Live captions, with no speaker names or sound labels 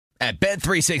At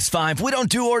Bet365, we don't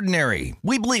do ordinary.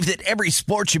 We believe that every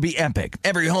sport should be epic.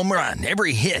 Every home run,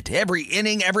 every hit, every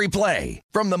inning, every play.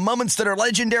 From the moments that are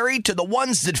legendary to the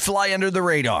ones that fly under the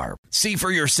radar. See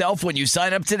for yourself when you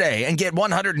sign up today and get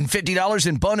 $150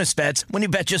 in bonus bets when you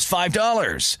bet just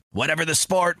 $5. Whatever the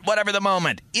sport, whatever the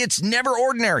moment, it's never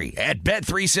ordinary at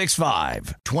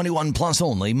Bet365. 21 plus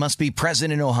only. Must be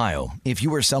present in Ohio. If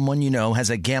you or someone you know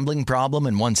has a gambling problem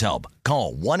and wants help,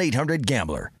 call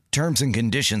 1-800-GAMBLER. Terms and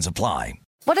conditions apply.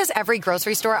 What does every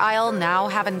grocery store aisle now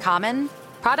have in common?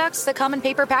 Products that come in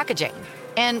paper packaging.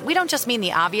 And we don't just mean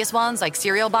the obvious ones like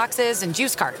cereal boxes and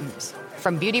juice cartons.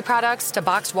 From beauty products to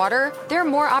boxed water, there are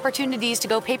more opportunities to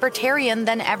go papertarian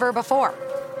than ever before.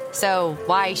 So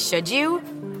why should you?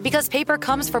 Because paper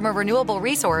comes from a renewable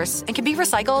resource and can be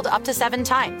recycled up to 7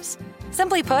 times.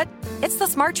 Simply put, it's the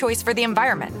smart choice for the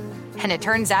environment. And it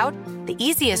turns out, the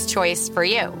easiest choice for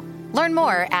you. Learn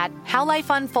more at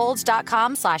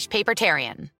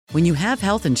howlifeunfolds.com/papertarian. When you have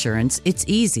health insurance, it's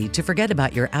easy to forget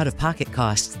about your out-of-pocket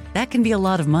costs. That can be a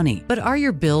lot of money. But are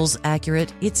your bills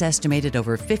accurate? It's estimated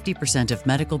over 50% of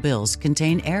medical bills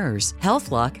contain errors.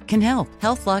 HealthLock can help.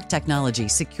 HealthLock technology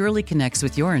securely connects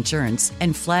with your insurance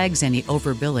and flags any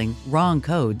overbilling, wrong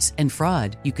codes, and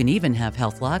fraud. You can even have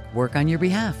HealthLock work on your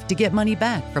behalf to get money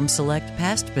back from select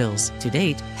past bills. To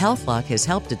date, HealthLock has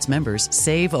helped its members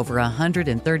save over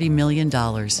 $130 million.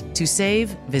 To save,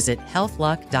 visit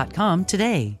healthlock.com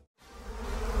today.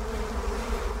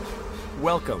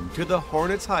 Welcome to the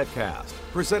Hornets Hivecast,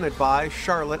 presented by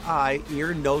Charlotte Eye,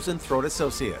 Ear, Nose, and Throat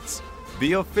Associates,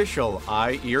 the official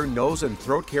eye, ear, nose, and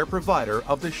throat care provider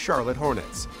of the Charlotte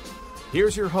Hornets.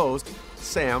 Here's your host,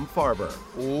 Sam Farber.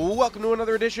 Welcome to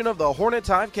another edition of the Hornets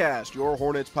Hivecast, your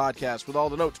Hornets podcast with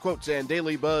all the notes, quotes, and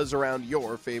daily buzz around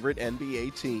your favorite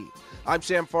NBA team. I'm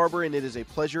Sam Farber, and it is a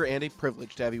pleasure and a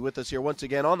privilege to have you with us here once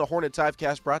again on the Hornets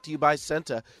Hivecast, brought to you by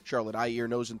Senta, Charlotte Eye, Ear,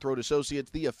 Nose, and Throat Associates,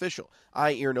 the official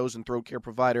eye, ear, nose, and throat care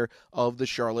provider of the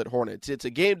Charlotte Hornets. It's a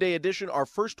game day edition, our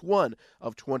first one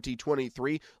of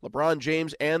 2023. LeBron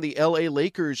James and the LA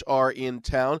Lakers are in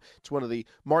town. It's one of the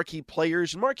marquee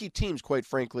players and marquee teams, quite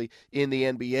frankly, in the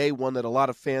NBA, one that a lot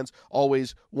of fans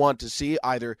always want to see,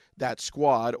 either that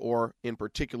squad or, in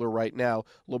particular right now,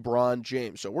 LeBron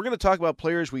James. So we're going to talk about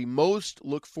players we most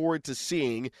look forward to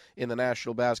seeing in the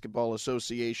National Basketball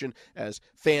Association as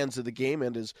fans of the game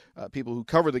and as people who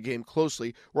cover the game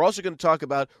closely. We're also going to talk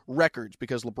about records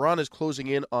because LeBron is closing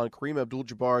in on Kareem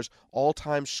Abdul-Jabbar's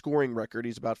all-time scoring record.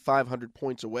 He's about 500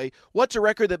 points away. What's a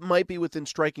record that might be within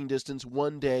striking distance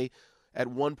one day at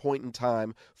one point in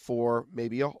time for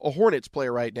maybe a Hornets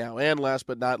player right now? And last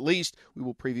but not least, we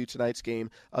will preview tonight's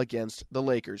game against the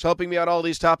Lakers. Helping me out all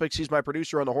these topics, he's my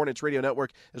producer on the Hornets Radio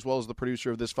Network, as well as the producer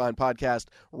of this fine podcast,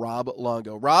 Rob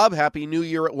Longo. Rob, Happy New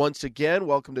Year once again.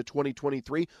 Welcome to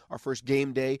 2023, our first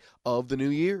game day of the new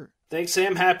year. Thanks,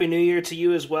 Sam. Happy New Year to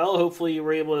you as well. Hopefully you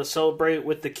were able to celebrate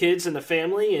with the kids and the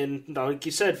family. And like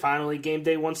you said, finally game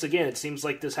day once again. It seems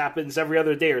like this happens every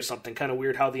other day or something. Kind of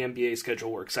weird how the NBA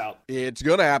schedule works out. It's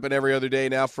going to happen every other day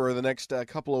now for the next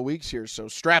couple of weeks here. So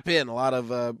strap in. A lot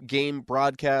of game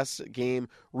broadcasts, game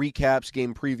recaps,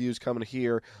 game previews coming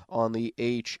here on the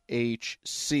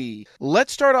HHC.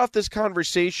 Let's start off this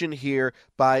conversation here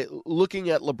by looking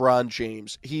at LeBron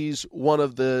James. He's one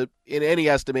of the, in any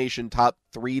estimation, top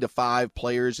 3 to 5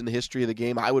 players in the history of the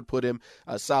game. I would put him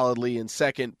solidly in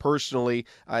second. Personally,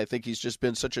 I think he's just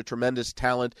been such a tremendous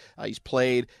talent. He's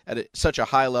played at such a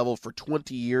high level for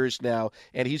 20 years now,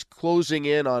 and he's closing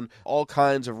in on all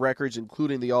kinds of records,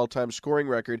 including the all-time scoring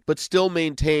record, but still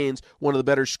maintains one of the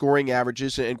better scoring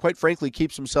averages and, quite frankly,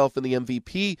 keeps himself in the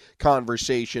MVP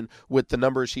conversation with the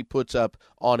numbers he puts up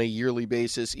on a yearly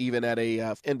basis, even at a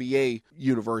NBA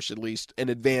universe, at least, an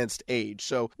advanced age.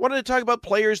 So wanted to talk about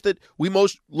players that we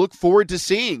most look forward to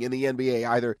seeing in the NBA,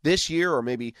 either this year or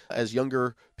maybe as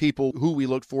younger people who we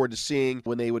looked forward to seeing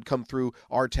when they would come through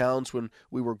our towns when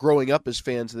we were growing up as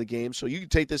fans of the game. So you can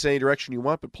take this any direction you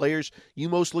want, but players you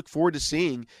most look forward to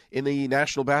seeing in the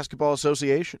National Basketball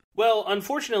Association. Well,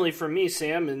 unfortunately for me,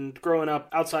 Sam, and growing up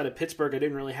outside of Pittsburgh, I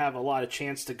didn't really have a lot of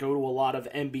chance to go to a lot of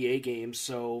NBA games.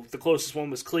 So the closest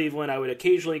one was Cleveland. I would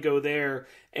occasionally go there,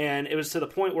 and it was to the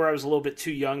point where I was a little bit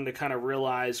too young to kind of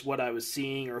realize what I was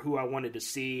seeing or who I wanted to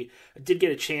see. I did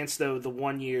get a chance, though, the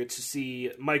one year to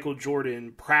see Michael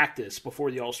Jordan practice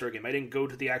before the All-Star game. I didn't go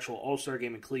to the actual All-Star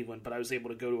game in Cleveland, but I was able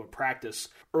to go to a practice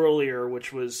earlier,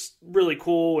 which was really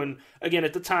cool. And again,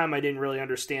 at the time, I didn't really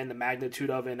understand the magnitude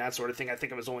of it and that sort of thing. I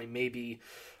think I was only maybe,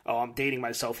 I'm dating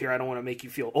myself here. I don't want to make you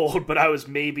feel old, but I was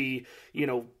maybe,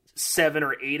 7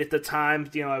 or 8 at the time.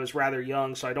 I was rather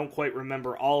young, so I don't quite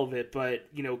remember all of it. But,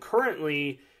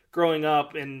 currently growing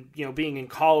up and, being in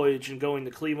college and going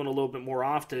to Cleveland a little bit more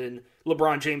often,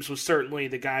 LeBron James was certainly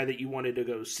the guy that you wanted to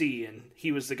go see, and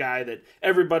he was the guy that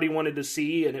everybody wanted to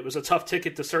see, and it was a tough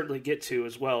ticket to certainly get to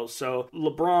as well. So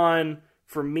LeBron,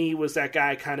 for me, was that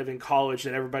guy kind of in college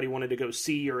that everybody wanted to go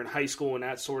see, or in high school and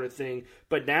that sort of thing.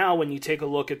 But now when you take a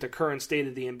look at the current state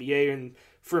of the NBA, and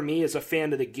for me as a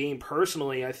fan of the game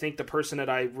personally, I think the person that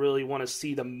I really want to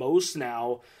see the most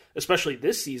now, especially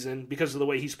this season, because of the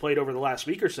way he's played over the last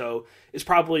week or so, is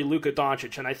probably Luka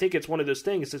Doncic. And I think it's one of those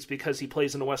things, it's because he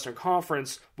plays in the Western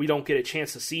Conference, we don't get a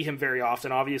chance to see him very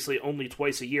often, obviously only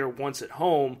twice a year, once at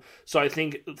home. So I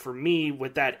think for me,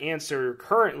 with that answer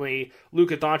currently,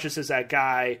 Luka Doncic is that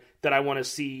guy that I want to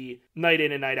see night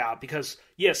in and night out. Because,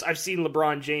 yes, I've seen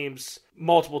LeBron James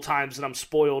multiple times, and I'm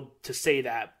spoiled to say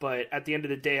that. But at the end of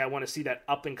the day, I want to see that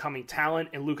up-and-coming talent,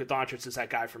 and Luka Doncic is that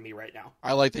guy for me right now.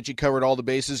 I like that you covered all the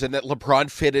bases and that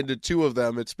LeBron fit into two of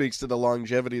them. It speaks to the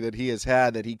longevity that he has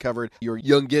had, that he covered your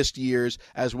youngest years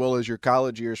as well as your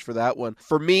college years for that one.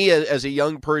 For me, as a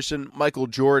young person, Michael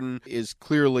Jordan is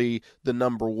clearly the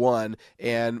number one.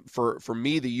 And for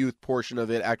me, the youth portion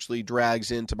of it actually drags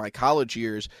into my college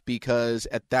years, because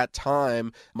at that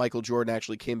time, Michael Jordan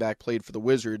actually came back, played for the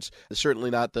Wizards.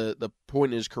 Certainly not the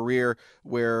point in his career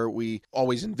where we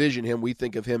always envision him. We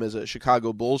think of him as a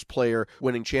Chicago Bulls player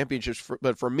winning championships.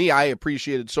 But for me, I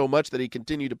appreciated so much that he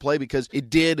continued to play, because it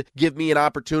did give me an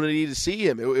opportunity to see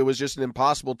him. It was just an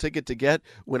impossible ticket to get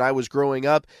when I was growing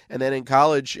up. And then in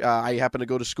college, I happened to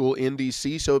go to school in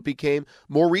D.C., so it became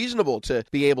more reasonable to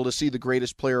be able to see the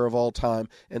greatest player of all time.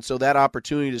 And so that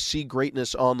opportunity to see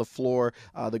greatness on the floor,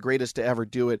 the greatest to ever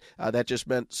do it, that just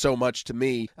meant so much to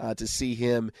me to see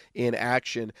him in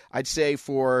action. I'd say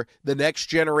for the next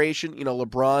generation,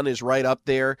 LeBron is right up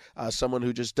there, someone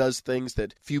who just does things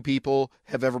that few people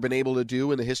have ever been able to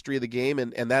do in the history of the game,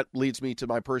 and that leads me to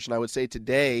my person I would say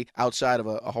today, outside of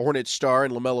a Hornets star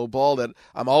and LaMelo Ball, that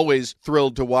I'm always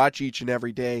thrilled to watch each and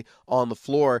every day on the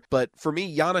floor. But for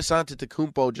me, Giannis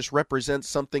Antetokounmpo just represents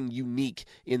something unique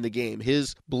in the game.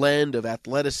 His blend of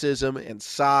athleticism and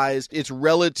size, it's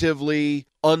relatively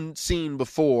unseen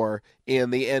before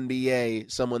in the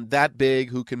NBA, someone that big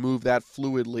who can move that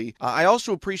fluidly. I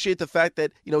also appreciate the fact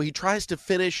that, he tries to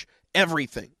finish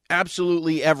everything.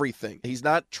 Absolutely everything. He's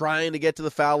not trying to get to the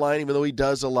foul line, even though he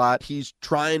does a lot. He's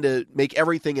trying to make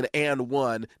everything an and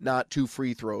one, not two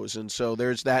free throws. And so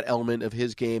there's that element of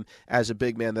his game as a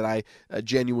big man that I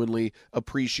genuinely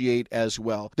appreciate as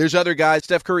well. There's other guys.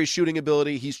 Steph Curry's shooting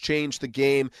ability, he's changed the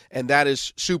game, and that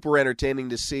is super entertaining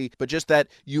to see. But just that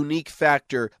unique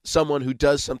factor, someone who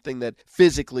does something that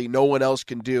physically no one else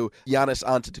can do, Giannis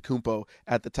Antetokounmpo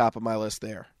at the top of my list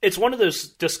there. It's one of those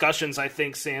discussions, I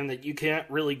think, Sam, that you can't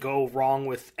really go wrong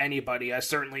with anybody. I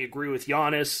certainly agree with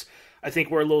Giannis. I think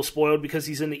we're a little spoiled because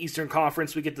he's in the Eastern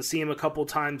Conference. We get to see him a couple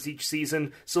times each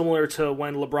season, similar to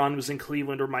when LeBron was in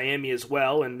Cleveland or Miami as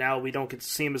well, and now we don't get to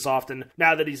see him as often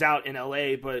now that he's out in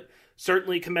LA, but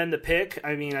certainly commend the pick.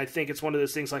 I mean, I think it's one of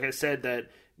those things, like I said, that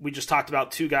we just talked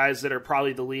about two guys that are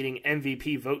probably the leading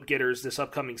MVP vote getters this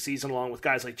upcoming season, along with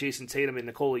guys like Jason Tatum and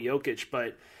Nikola Jokic,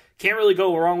 but can't really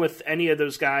go wrong with any of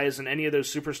those guys and any of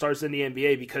those superstars in the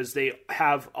NBA, because they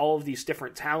have all of these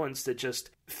different talents that just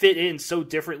fit in so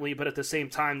differently, but at the same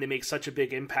time they make such a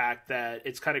big impact that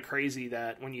it's kind of crazy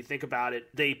that when you think about it,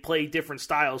 they play different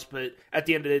styles, but at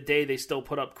the end of the day they still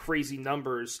put up crazy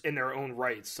numbers in their own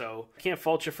right. So I can't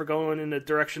fault you for going in the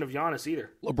direction of Giannis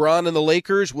either. LeBron and the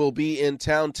Lakers will be in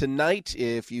town tonight.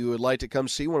 If you would like to come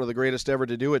see one of the greatest ever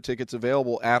to do it, tickets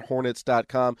available at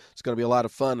Hornets.com. It's going to be a lot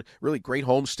of fun. Really great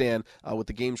homestand with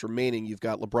the games remaining. You've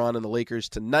got LeBron and the Lakers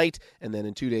tonight, and then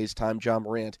in 2 days' time, Ja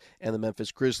Morant and the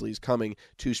Memphis Grizzlies coming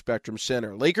to Spectrum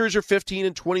Center. Lakers are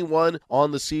 15-21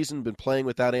 on the season, been playing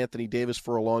without Anthony Davis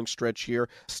for a long stretch here,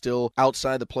 still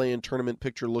outside the play-in tournament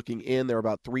picture looking in. They're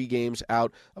about 3 games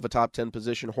out of a top 10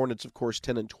 position. Hornets, of course,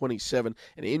 10-27,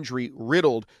 an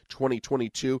injury-riddled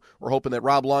 2022. We're hoping that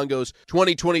Rob Longo's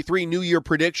 2023 New Year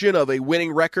prediction of a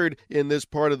winning record in this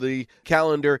part of the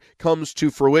calendar comes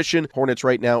to fruition. Hornets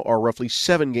right now are roughly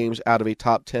 7 games out of a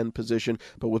top 10 position,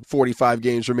 but with 45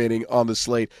 games remaining on the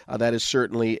slate, that is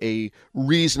certainly a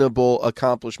reasonable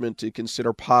accomplishment to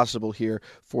consider possible here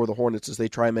for the Hornets as they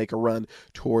try and make a run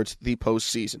towards the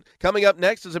postseason. Coming up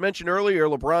next, as I mentioned earlier,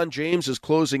 LeBron James is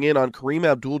closing in on Kareem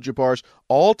Abdul-Jabbar's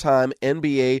all-time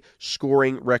NBA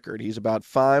scoring record. He's about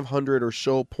 500 or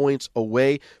so points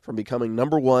away from becoming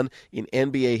number one in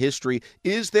NBA history.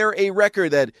 Is there a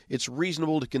record that it's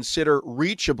reasonable to consider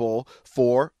reachable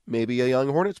for maybe a young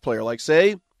Hornets player like,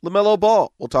 say, LaMelo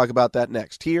Ball? We'll talk about that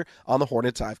next here on the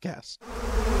Hornets Hivecast.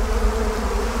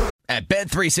 At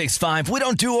Bet365, we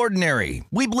don't do ordinary.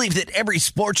 We believe that every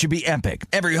sport should be epic.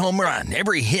 Every home run,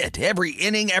 every hit, every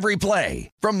inning, every play.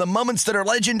 From the moments that are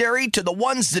legendary to the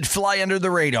ones that fly under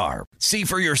the radar. See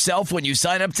for yourself when you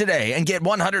sign up today and get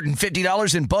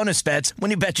 $150 in bonus bets when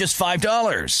you bet just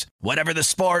 $5. Whatever the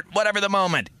sport, whatever the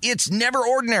moment, it's never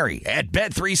ordinary at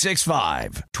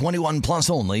Bet365. 21 plus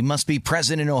only. Must be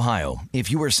present in Ohio.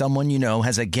 If you or someone you know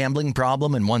has a gambling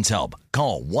problem and wants help,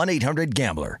 call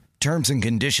 1-800-GAMBLER. Terms and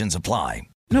conditions apply.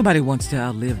 Nobody wants to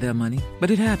outlive their money,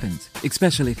 but it happens,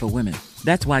 especially for women.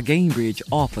 That's why Gainbridge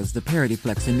offers the Parity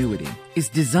Flex annuity. It's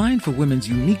designed for women's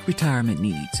unique retirement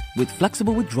needs, with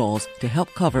flexible withdrawals to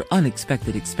help cover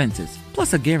unexpected expenses,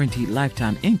 plus a guaranteed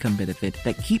lifetime income benefit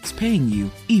that keeps paying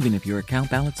you even if your account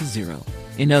balance is zero.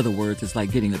 In other words, it's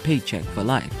like getting a paycheck for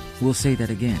life. We'll say that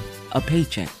again. A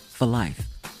paycheck for life.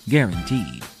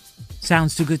 Guaranteed.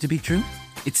 Sounds too good to be true?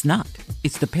 It's not.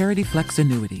 It's the Parity Flex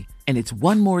annuity, and it's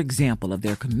one more example of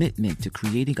their commitment to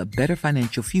creating a better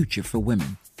financial future for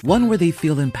women. One where they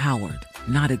feel empowered,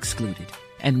 not excluded,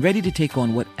 and ready to take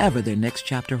on whatever their next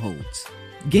chapter holds.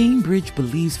 Gainbridge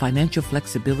believes financial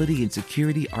flexibility and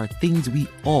security are things we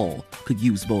all could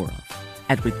use more of.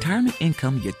 At retirement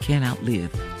income you can't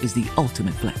outlive is the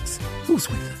ultimate flex. Who's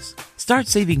with us? Start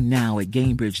saving now at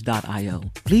Gainbridge.io.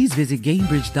 Please visit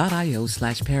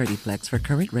Gainbridge.io/ParityFlex for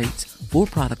current rates, for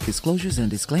product disclosures and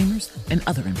disclaimers, and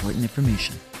other important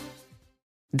information.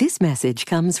 This message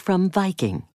comes from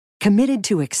Viking, committed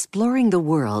to exploring the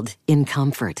world in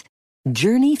comfort.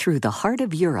 Journey through the heart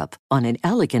of Europe on an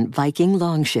elegant Viking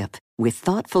longship with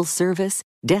thoughtful service,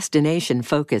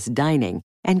 destination-focused dining,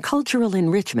 and cultural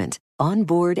enrichment on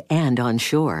board and on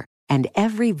shore. And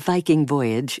every Viking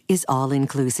voyage is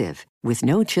all-inclusive, with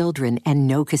no children and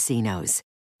no casinos.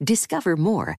 Discover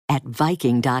more at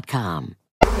Viking.com.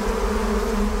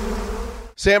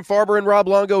 Sam Farber and Rob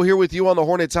Longo here with you on the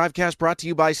Hornets Hivecast, brought to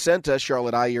you by Senta,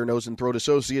 Charlotte Eye, Ear, Nose, and Throat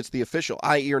Associates, the official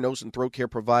eye, ear, nose, and throat care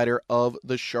provider of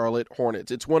the Charlotte Hornets.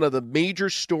 It's one of the major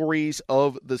stories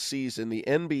of the season. The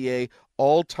NBA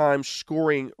all-time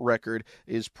scoring record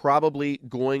is probably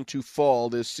going to fall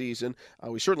this season.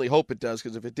 We certainly hope it does,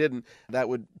 because if it didn't, that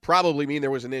would probably mean there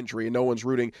was an injury, and no one's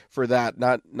rooting for that,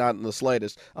 not in the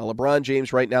slightest. LeBron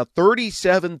James right now,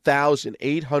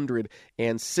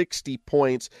 37,860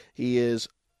 points. He is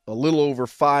a little over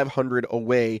 500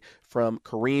 away from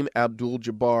Kareem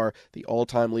Abdul-Jabbar, the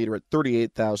all-time leader at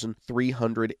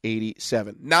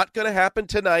 38,387. Not going to happen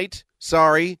tonight.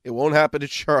 Sorry, it won't happen in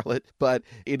Charlotte, but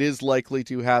it is likely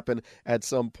to happen at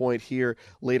some point here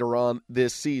later on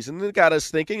this season. It got us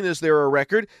thinking, is there a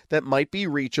record that might be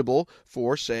reachable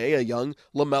for, say, a young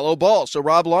LaMelo Ball? So,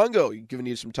 Rob Longo, giving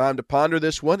you some time to ponder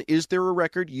this one. Is there a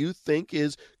record you think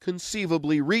is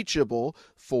conceivably reachable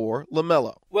for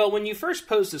LaMelo? Well, when you first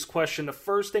posed this question, the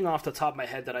first thing off the top of my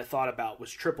head that I thought about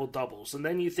was triple-doubles. And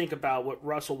then you think about what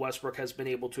Russell Westbrook has been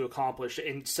able to accomplish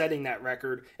in setting that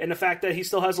record, and the fact that he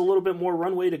still has a little bit more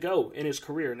runway to go in his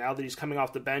career now that he's coming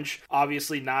off the bench.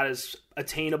 Obviously not as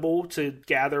attainable to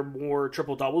gather more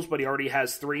triple-doubles, but he already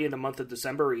has 3 in the month of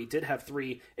December. He did have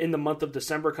 3 in the month of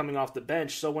December coming off the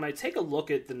bench. So when I take a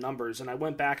look at the numbers, and I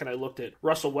went back and I looked at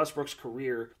Russell Westbrook's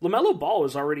career, LaMelo Ball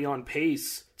is already on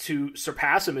pace to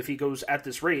surpass him if he goes at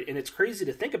this rate. And it's crazy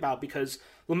to think about, because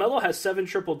LaMelo has 7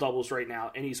 triple-doubles right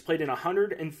now, and he's played in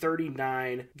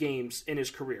 139 games in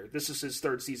his career. This is his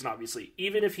 3rd season, obviously.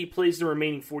 Even if he plays the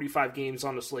remaining 45 games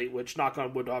on the slate, which, knock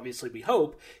on wood, obviously we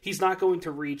hope, he's not going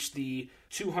to reach the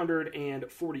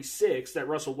 246 that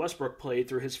Russell Westbrook played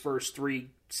through his first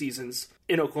 3 seasons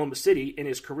in Oklahoma City in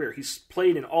his career. He's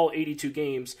played in all 82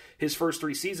 games his first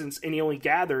 3 seasons, and he only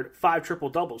gathered 5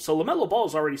 triple-doubles. So LaMelo Ball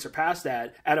has already surpassed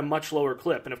that at a much lower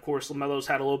clip. And of course, LaMelo's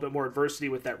had a little bit more adversity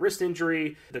with that wrist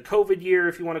injury, the COVID year,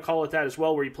 if you want to call it that as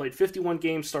well, where he played 51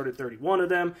 games, started 31 of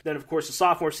them. Then of course, the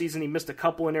sophomore season, he missed a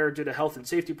couple in there due to health and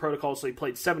safety protocols, so he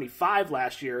played 75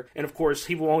 last year. And of course,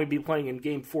 he will only be playing in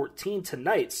game 14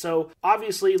 tonight. So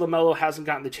obviously, LaMelo hasn't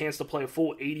gotten the chance to play a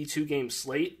full 82-game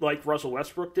slate like Russell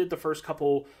Westbrook did the first couple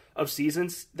of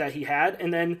seasons that he had.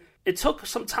 And then it took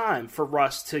some time for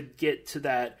Russ to get to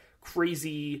that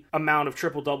crazy amount of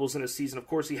triple-doubles in a season. Of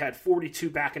course, he had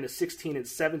 42 back in the 16 and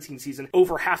 17 season.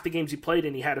 Over half the games he played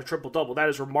in, he had a triple-double. That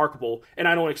is remarkable. And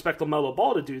I don't expect LaMelo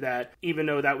Ball to do that, even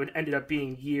though that would ended up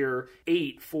being year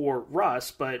 8 for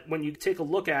Russ. But when you take a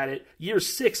look at it, year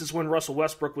 6 is when Russell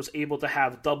Westbrook was able to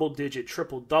have double-digit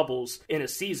triple-doubles in a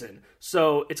season.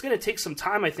 So it's going to take some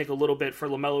time, I think, a little bit for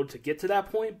LaMelo to get to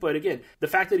that point. But again, the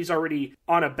fact that he's already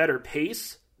on a better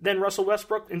pace than Russell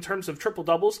Westbrook in terms of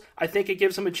triple-doubles, I think it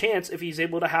gives him a chance, if he's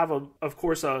able to have, of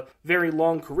course, a very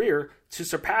long career, to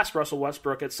surpass Russell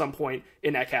Westbrook at some point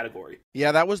in that category.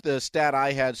 Yeah, that was the stat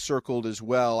I had circled as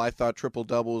well. I thought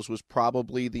triple-doubles was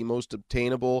probably the most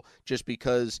obtainable just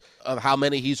because of how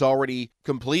many he's already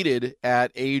completed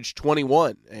at age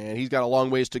 21. And he's got a long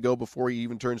ways to go before he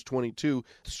even turns 22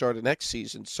 to start the next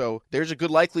season. So there's a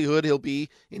good likelihood he'll be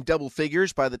in double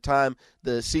figures by the time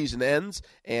the season ends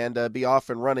and be off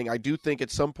and running. I do think at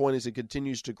some point as it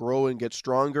continues to grow and get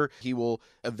stronger, he will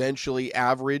eventually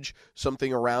average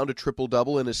something around a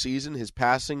triple-double in a season. His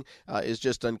passing is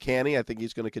just uncanny. I think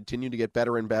he's going to continue to get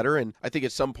better and better, and I think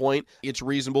at some point it's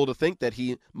reasonable to think that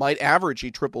he might average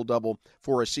a triple-double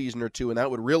for a season or two, and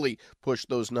that would really push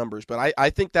those numbers. But I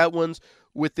think that one's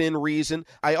within reason.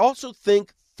 I also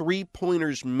think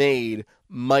three-pointers made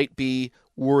might be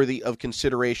worthy of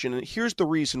consideration, and here's the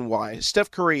reason why. Steph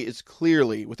Curry is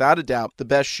clearly, without a doubt, the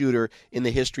best shooter in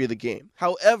the history of the game.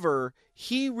 However,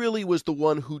 he really was the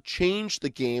one who changed the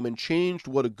game and changed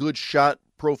what a good shot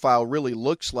profile really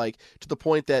looks like, to the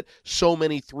point that so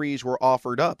many threes were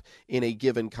offered up in a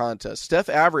given contest. Steph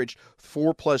averaged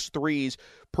 4+ threes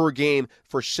per game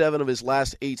for 7 of his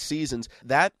last 8 seasons.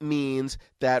 That means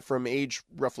that from age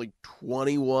roughly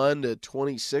 21 to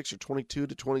 26 or 22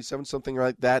 to 27, something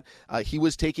like that, he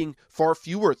was taking far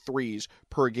fewer threes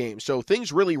per game. So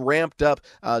things really ramped up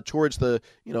towards the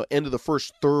end of the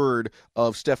first third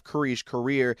of Steph Curry's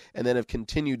career, and then have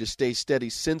continued to stay steady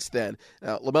since then.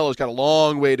 LaMelo's got a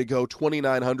long way to go,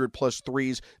 2,900 plus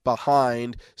threes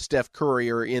behind Steph Curry,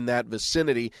 or in that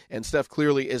vicinity, and Steph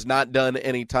clearly is not done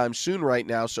anytime soon right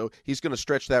now, so he's going to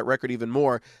stretch that record even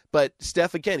more. But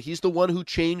Steph, again, he's the one who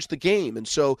changed the game, and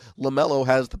so LaMelo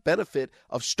has the benefit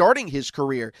of starting his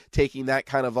career taking that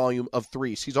kind of volume of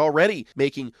threes. He's already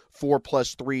making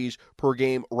 4+ threes per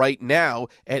game right now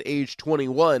at age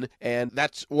 21, and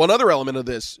that's one other element of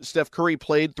this. Steph Curry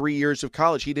played 3 years of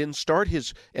college. He didn't start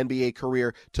his NBA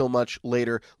career till much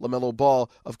later. LaMelo Ball,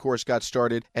 of course, got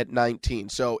started at 19.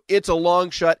 So it's a long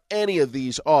shot. Any of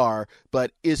these are,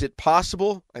 but is it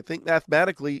possible? I think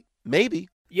mathematically, maybe.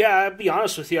 Yeah, I'll be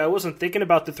honest with you, I wasn't thinking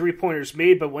about the three-pointers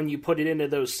made, but when you put it into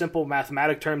those simple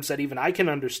mathematic terms that even I can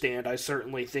understand, I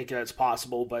certainly think that's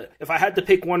possible. But if I had to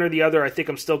pick one or the other, I think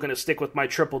I'm still going to stick with my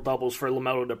triple-doubles for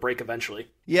LaMelo to break eventually.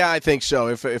 Yeah, I think so.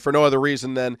 If for no other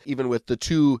reason than even with the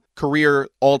 2 career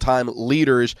all-time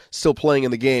leaders still playing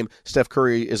in the game, Steph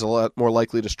Curry is a lot more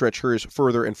likely to stretch hers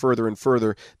further and further and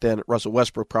further than Russell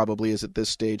Westbrook probably is at this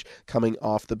stage coming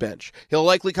off the bench. He'll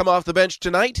likely come off the bench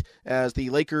tonight as the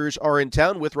Lakers are in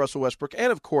town with Russell Westbrook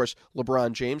and, of course,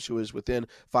 LeBron James, who is within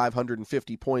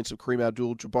 550 points of Kareem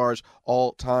Abdul-Jabbar's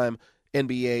all-time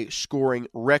NBA scoring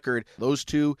record. Those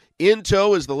two in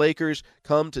tow as the Lakers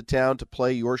come to town to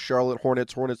play your Charlotte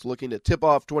Hornets. Hornets looking to tip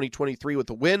off 2023 with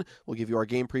a win. We'll give you our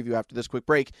game preview after this quick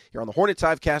break here on the Hornets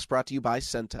Hivecast, brought to you by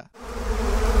Senta.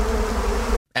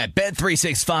 At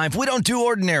Bet365, we don't do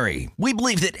ordinary. We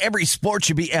believe that every sport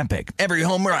should be epic. Every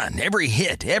home run, every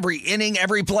hit, every inning,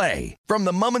 every play. From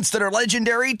the moments that are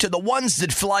legendary to the ones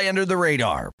that fly under the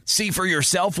radar. See for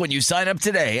yourself when you sign up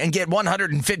today and get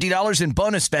 $150 in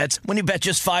bonus bets when you bet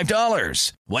just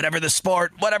 $5. Whatever the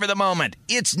sport, whatever the moment,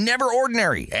 it's never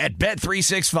ordinary at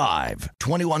Bet365.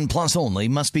 21 plus only.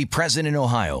 Must be present in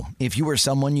Ohio. If you or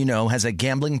someone you know has a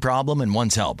gambling problem and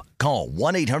wants help, call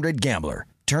 1-800-GAMBLER.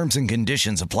 Terms and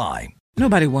conditions apply.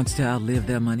 Nobody wants to outlive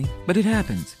their money, but it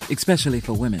happens, especially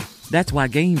for women. That's why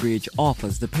Gainbridge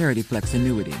offers the Parity Flex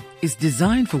annuity. It's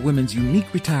designed for women's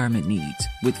unique retirement needs,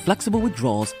 with flexible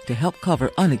withdrawals to help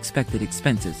cover unexpected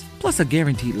expenses, plus a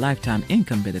guaranteed lifetime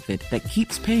income benefit that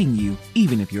keeps paying you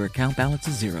even if your account balance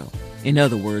is zero. In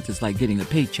other words, it's like getting a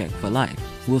paycheck for life.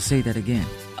 We'll say that again.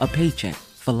 A paycheck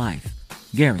for life.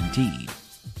 Guaranteed.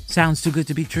 Sounds too good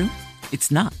to be true?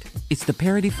 It's not. It's the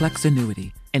Parity Flex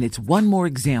annuity, and it's one more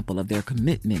example of their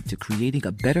commitment to creating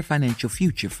a better financial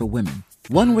future for women.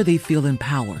 One where they feel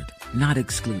empowered, not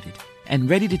excluded, and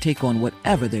ready to take on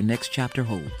whatever their next chapter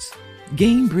holds.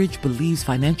 Gainbridge believes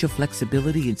financial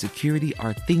flexibility and security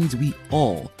are things we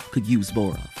all could use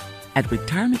more of. At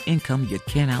retirement income you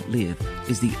can't outlive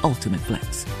is the ultimate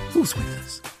flex. Who's with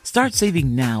us? Start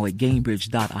saving now at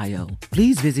Gainbridge.io.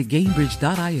 Please visit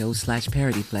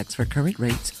Gainbridge.io/ParityFlex for current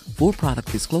rates, for product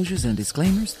disclosures and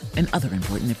disclaimers, and other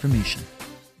important information.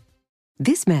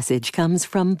 This message comes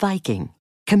from Viking,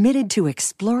 committed to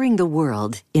exploring the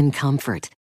world in comfort.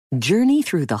 Journey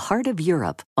through the heart of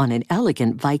Europe on an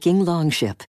elegant Viking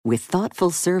longship with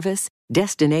thoughtful service,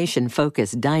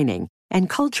 destination-focused dining, and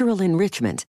cultural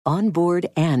enrichment on board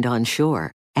and on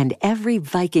shore. And every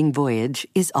Viking voyage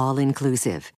is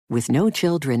all-inclusive, with no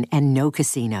children and no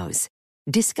casinos.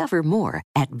 Discover more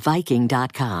at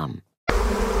Viking.com.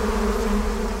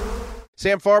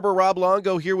 Sam Farber, Rob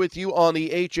Longo here with you on the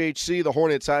HHC, the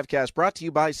Hornets Hivecast, brought to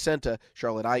you by Senta,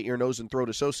 Charlotte Eye, Ear, Nose, and Throat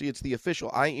Associates, the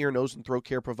official eye, ear, nose, and throat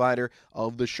care provider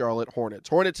of the Charlotte Hornets.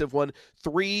 Hornets have won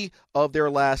 3 of their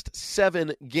last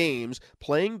 7 games,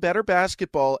 playing better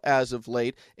basketball as of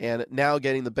late, and now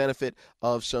getting the benefit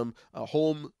of some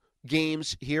home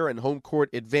games here and home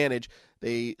court advantage.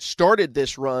 They started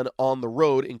this run on the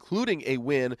road, including a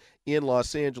win in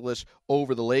Los Angeles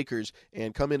over the Lakers,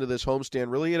 and come into this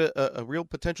homestand really at a real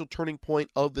potential turning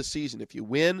point of the season. If you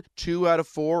win 2 out of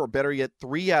 4, or better yet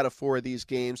 3 out of 4 of these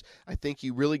games, I think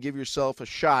you really give yourself a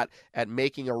shot at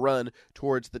making a run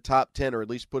towards the top 10, or at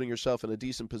least putting yourself in a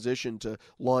decent position to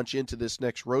launch into this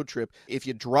next road trip. If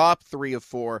you drop 3 of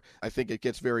 4, I think it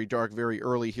gets very dark very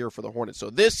early here for the Hornets. So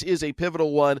this is a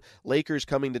pivotal one. Lakers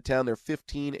coming to town. They're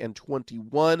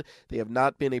 15-21. They have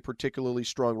not been a particularly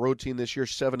strong road team this year,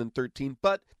 7-13,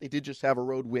 but they did just have a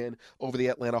road win over the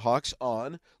Atlanta Hawks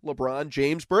on LeBron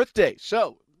James' birthday.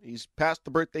 So he's past the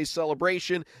birthday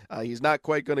celebration. He's not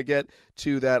quite going to get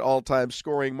to that all-time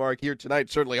scoring mark here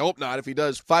tonight. Certainly hope not. If he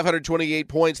does 528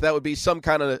 points, that would be some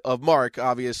kind of mark,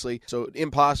 obviously. So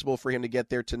impossible for him to get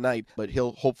there tonight, but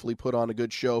he'll hopefully put on a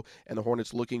good show, and the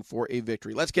Hornets looking for a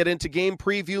victory. Let's get into game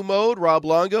preview mode. Rob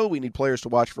Longo, we need players to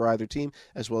watch for either team,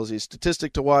 as well as a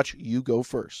statistic to watch. You go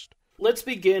first. Let's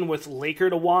begin with Laker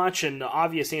to watch, and the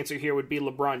obvious answer here would be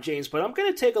LeBron James, but I'm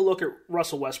going to take a look at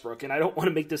Russell Westbrook, and I don't want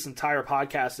to make this entire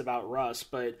podcast about Russ,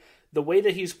 but the way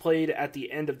that he's played at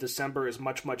the end of December is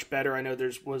much, much better. I know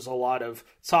there was a lot of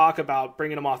talk about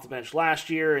bringing him off the bench last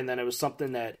year, and then it was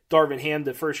something that Darvin Ham,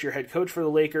 the first-year head coach for the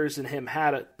Lakers, and him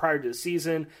had prior to the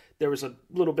season. There was a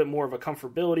little bit more of a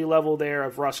comfortability level there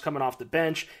of Russ coming off the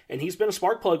bench, and he's been a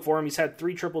spark plug for him. He's had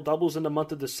 3 triple-doubles in the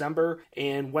month of December,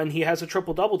 and when he has a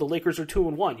triple-double, the Lakers are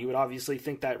 2-1. You would obviously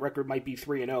think that record might be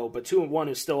 3-0, but 2-1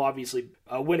 is still obviously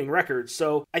a winning record.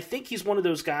 So I think he's one of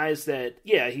those guys that,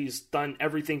 yeah, he's done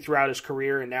everything throughout his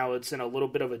career, and now it's in a little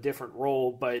bit of a different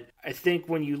role, but I think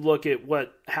when you look at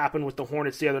what happened with the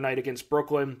Hornets the other night against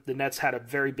Brooklyn, the Nets had a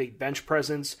very big bench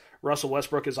presence. Russell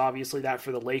Westbrook is obviously that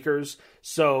for the Lakers.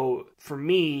 So for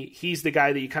me, he's the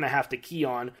guy that you kind of have to key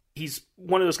on. He's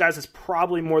one of those guys that's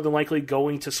probably more than likely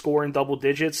going to score in double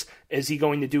digits. Is he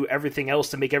going to do everything else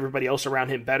to make everybody else around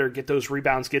him better, get those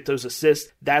rebounds, get those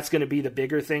assists? That's going to be the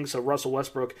bigger thing. So Russell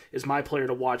Westbrook is my player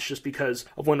to watch just because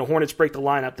of when the Hornets break the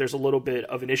lineup, there's a little bit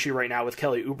of an issue right now with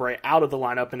Kelly Oubre out of the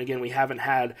lineup. And again, we haven't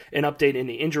had an update in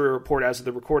the injury report as of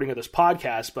the recording of this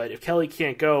podcast. But if Kelly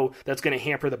can't go, that's going to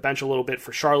hamper the bench a little bit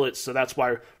for Charlotte. So that's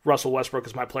why Russell Westbrook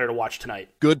is my player to watch tonight.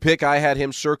 Good pick. I had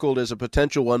him circled as a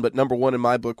potential one, but number one in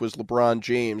my book was LeBron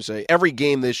James. Every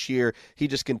game this year, he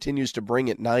just continues to bring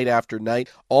it night after night.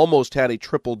 Almost had a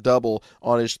triple-double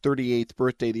on his 38th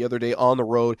birthday the other day on the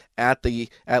road at the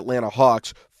Atlanta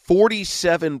Hawks.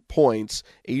 47 points,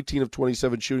 18 of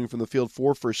 27 shooting from the field,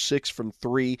 4 for 6 from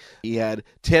 3. He had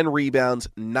 10 rebounds,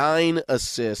 9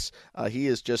 assists. He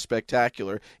is just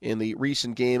spectacular. In the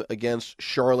recent game against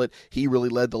Charlotte, he really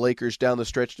led the Lakers down the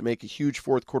stretch to make a huge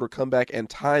fourth quarter comeback and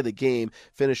tie the game.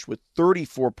 Finished with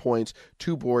 34 points,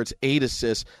 2 boards, 8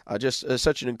 assists. Just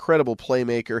such an incredible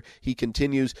playmaker. He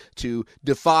continues to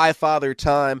defy Father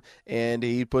Time, and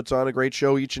he puts on a great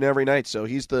show each and every night. So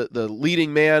he's the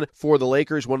leading man for the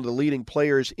Lakers, one of the leading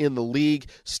players in the league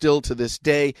still to this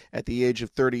day at the age of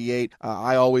 38.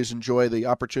 I always enjoy the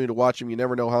opportunity to watch him. You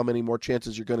never know how many more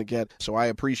chances you're going to get. So I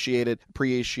appreciate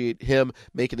him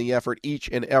making the effort each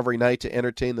and every night to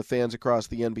entertain the fans across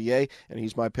the NBA. And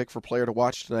he's my pick for player to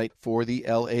watch tonight for the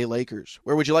LA Lakers.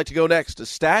 Where would you like to go next? A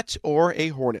stat or a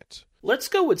Hornet? Let's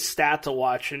go with stat to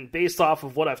watch, and based off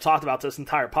of what I've talked about this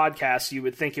entire podcast, you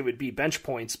would think it would be bench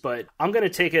points, but I'm going to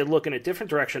take a look in a different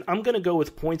direction. I'm going to go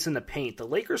with points in the paint. The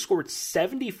Lakers scored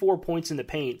 74 points in the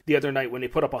paint the other night when they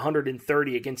put up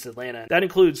 130 against Atlanta. That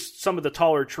includes some of the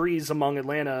taller trees among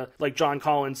Atlanta, like John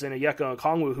Collins and Onyeka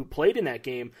Okongwu, who played in that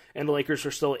game, and the Lakers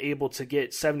are still able to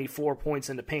get 74 points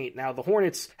in the paint. Now, the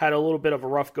Hornets had a little bit of a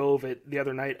rough go of it the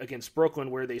other night against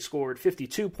Brooklyn, where they scored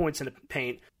 52 points in the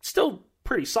paint. Still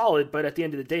pretty solid, but at the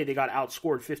end of the day, they got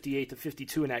outscored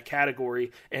 58-52 in that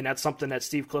category, and that's something that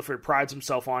Steve Clifford prides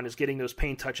himself on, is getting those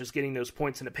paint touches, getting those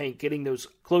points in the paint, getting those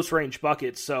close-range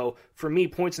buckets. So for me,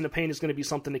 points in the paint is going to be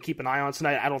something to keep an eye on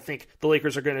tonight. I don't think the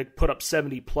Lakers are going to put up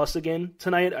 70-plus again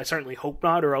tonight. I certainly hope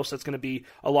not, or else that's going to be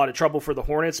a lot of trouble for the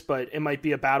Hornets, but it might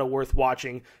be a battle worth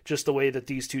watching, just the way that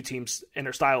these two teams and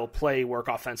their style of play work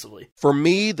offensively. For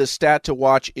me, the stat to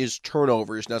watch is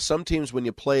turnovers. Now, some teams, when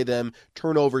you play them,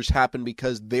 turnovers happen because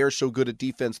because they're so good at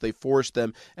defense, they force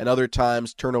them, and other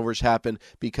times turnovers happen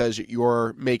because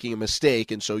you're making a mistake,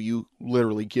 and so you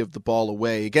literally give the ball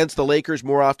away. Against the Lakers,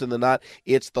 more often than not,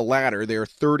 it's the latter. They're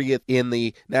 30th in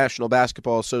the National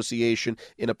Basketball Association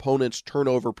in opponents'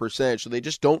 turnover percentage, so they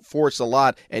just don't force a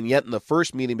lot, and yet in the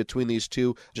first meeting between these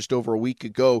two just over a week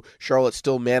ago, Charlotte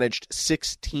still managed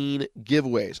 16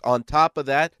 giveaways. On top of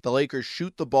that, the Lakers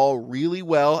shoot the ball really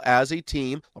well as a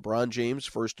team. LeBron James,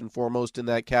 first and foremost in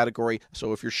that category.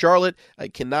 So if you're Charlotte, I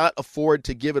cannot afford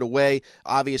to give it away.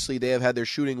 Obviously, they have had their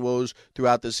shooting woes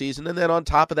throughout the season, and then on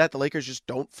top of that, the Lakers just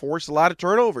don't force a lot of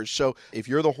turnovers. So if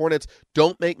you're the Hornets,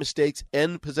 don't make mistakes,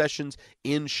 end possessions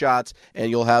in shots,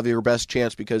 and you'll have your best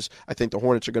chance, because I think the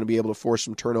Hornets are going to be able to force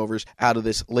some turnovers out of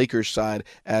this Lakers side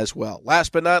as well.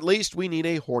 Last but not least, we need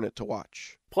a Hornet to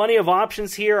watch. Plenty of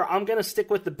options here. I'm going to stick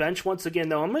with the bench once again,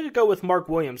 though. I'm going to go with Mark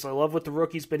Williams. I love what the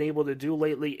rookie's been able to do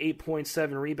lately.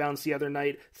 8.7 rebounds the other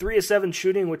night. 3 of 7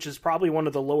 shooting, which is probably one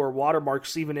of the lower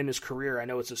watermarks even in his career. I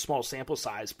know it's a small sample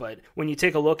size, but when you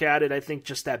take a look at it, I think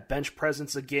just that bench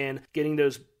presence again, getting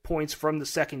those points from the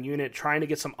second unit, trying to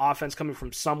get some offense coming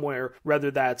from somewhere, whether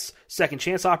that's second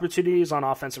chance opportunities on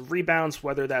offensive rebounds,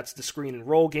 whether that's the screen and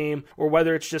roll game, or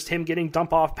whether it's just him getting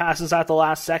dump off passes at the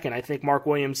last second. I think Mark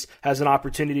Williams has an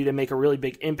opportunity to make a really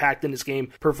big impact in this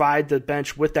game, provide the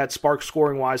bench with that spark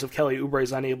scoring wise if Kelly Oubre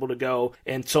is unable to go,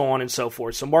 and so on and so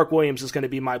forth. So Mark Williams is going to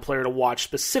be my player to watch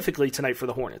specifically tonight for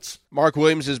the Hornets. Mark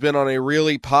Williams has been on a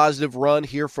really positive run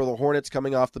here for the Hornets,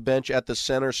 coming off the bench at the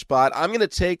center spot. I'm going to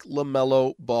take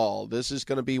LaMelo Ball. This is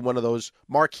going to be one of those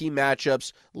marquee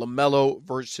matchups, LaMelo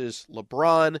versus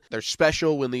LeBron. They're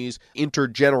special when these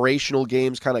intergenerational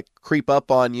games kind of creep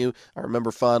up on you. I remember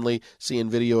fondly seeing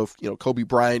video of Kobe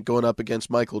Bryant going up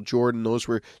against Michael Jordan. Those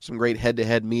were some great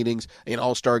head-to-head meetings in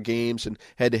all-star games and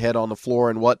head-to-head on the floor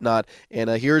and whatnot. And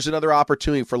here's another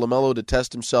opportunity for LaMelo to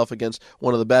test himself against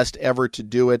one of the best ever to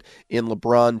do it in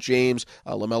LeBron James.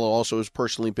 LaMelo also has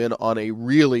personally been on a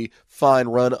really fine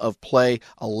run of play.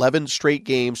 11 straight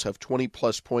games of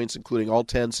 20-plus points, including all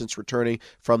 10 since returning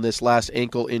from this last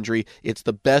ankle injury. It's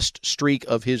the best streak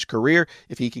of his career.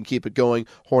 If he can keep it going,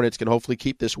 Hornets can hopefully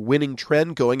keep this winning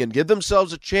trend going and give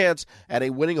themselves a chance at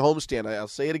a winning homestand. I'll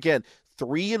say it again.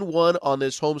 3-1 on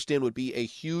this homestand would be a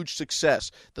huge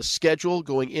success. The schedule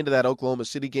going into that Oklahoma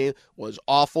City game was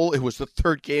awful. It was the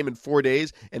third game in 4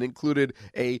 days and included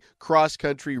a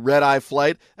cross-country red-eye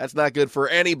flight. That's not good for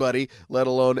anybody, let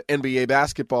alone NBA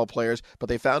basketball players, but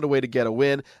they found a way to get a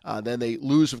win. Then they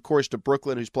lose, of course, to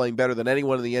Brooklyn, who's playing better than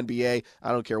anyone in the NBA.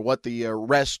 I don't care what the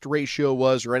rest ratio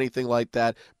was or anything like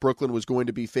that. Brooklyn was going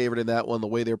to be favored in that one. The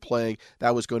way they're playing,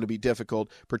 that was going to be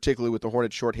difficult, particularly with the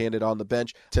Hornets shorthanded on the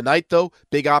bench. Tonight, though,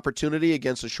 big opportunity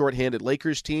against a shorthanded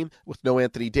Lakers team with no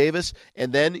Anthony Davis.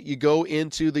 And then you go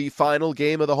into the final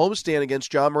game of the homestand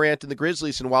against Ja Morant and the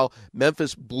Grizzlies. And while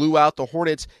Memphis blew out the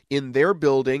Hornets in their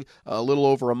building a little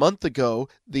over a month ago,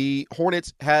 the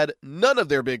Hornets had none of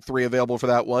their big three available for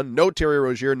that one. No Terry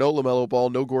Rozier, no LaMelo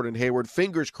Ball, no Gordon Hayward.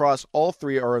 Fingers crossed all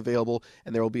three are available,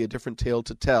 and there will be a different tale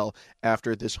to tell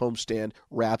after this homestand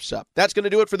wraps up. That's going to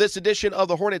do it for this edition of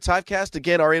the Hornets Hivecast.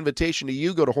 Again, our invitation to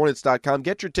you, go to Hornets.com,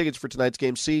 get your tickets for tonight's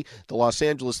game. See the Los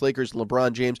Angeles Lakers and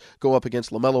LeBron James go up against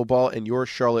LaMelo Ball and your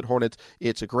Charlotte Hornets.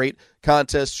 It's a great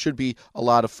contest. Should be a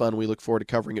lot of fun. We look forward to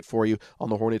covering it for you on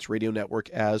the Hornets Radio Network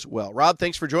as well. Rob,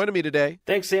 thanks for joining me today.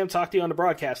 Thanks, Sam. Talk to you on the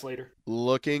broadcast later.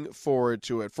 Looking forward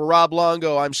to it. For Rob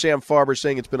Longo, I'm Sam Farber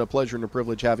saying it's been a pleasure and a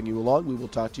privilege having you along. We will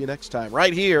talk to you next time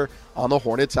right here on the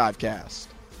Hornets Hivecast.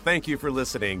 Thank you for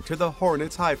listening to the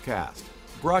Hornets Hivecast,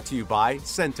 brought to you by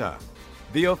Senta,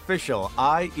 the official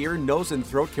eye, ear, nose, and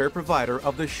throat care provider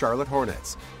of the Charlotte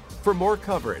Hornets. For more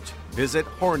coverage, visit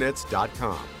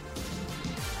Hornets.com.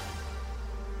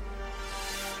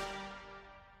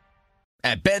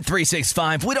 At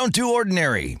Bet365, we don't do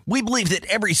ordinary. We believe that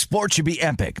every sport should be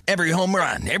epic. Every home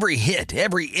run, every hit,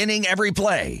 every inning, every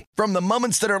play. From the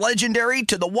moments that are legendary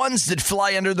to the ones that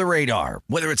fly under the radar.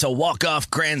 Whether it's a walk-off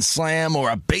grand slam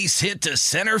or a base hit to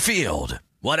center field.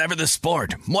 Whatever the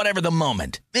sport, whatever the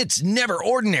moment, it's never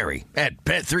ordinary at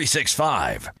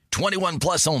Bet365. 21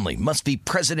 plus only. Must be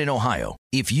present in Ohio.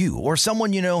 If you or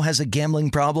someone you know has a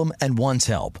gambling problem and wants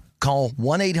help, call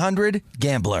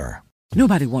 1-800-GAMBLER.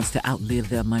 Nobody wants to outlive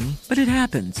their money, but it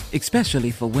happens,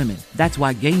 especially for women. That's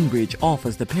why Gamebridge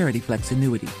offers the Parity Flex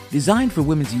annuity, designed for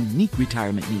women's unique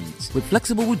retirement needs. With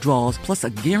flexible withdrawals plus a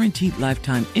guaranteed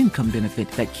lifetime income benefit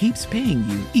that keeps paying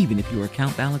you even if your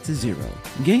account balance is zero.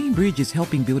 Gamebridge is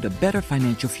helping build a better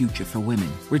financial future for women.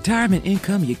 Retirement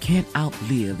income you can't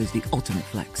outlive is the ultimate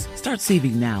flex. Start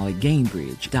saving now at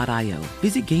Gamebridge.io.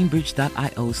 Visit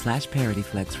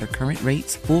Gamebridge.io/ParityFlex for current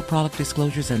rates, full product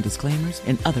disclosures and disclaimers,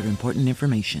 and other important important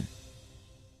information.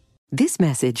 This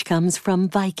message comes from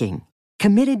Viking,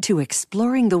 committed to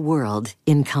exploring the world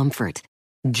in comfort.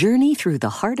 Journey through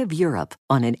the heart of Europe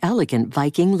on an elegant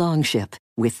Viking longship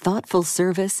with thoughtful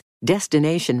service,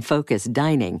 destination-focused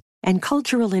dining, and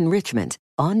cultural enrichment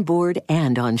on board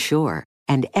and on shore.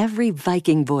 And every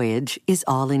Viking voyage is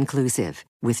all-inclusive,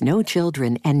 with no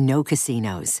children and no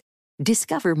casinos.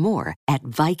 Discover more at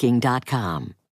Viking.com.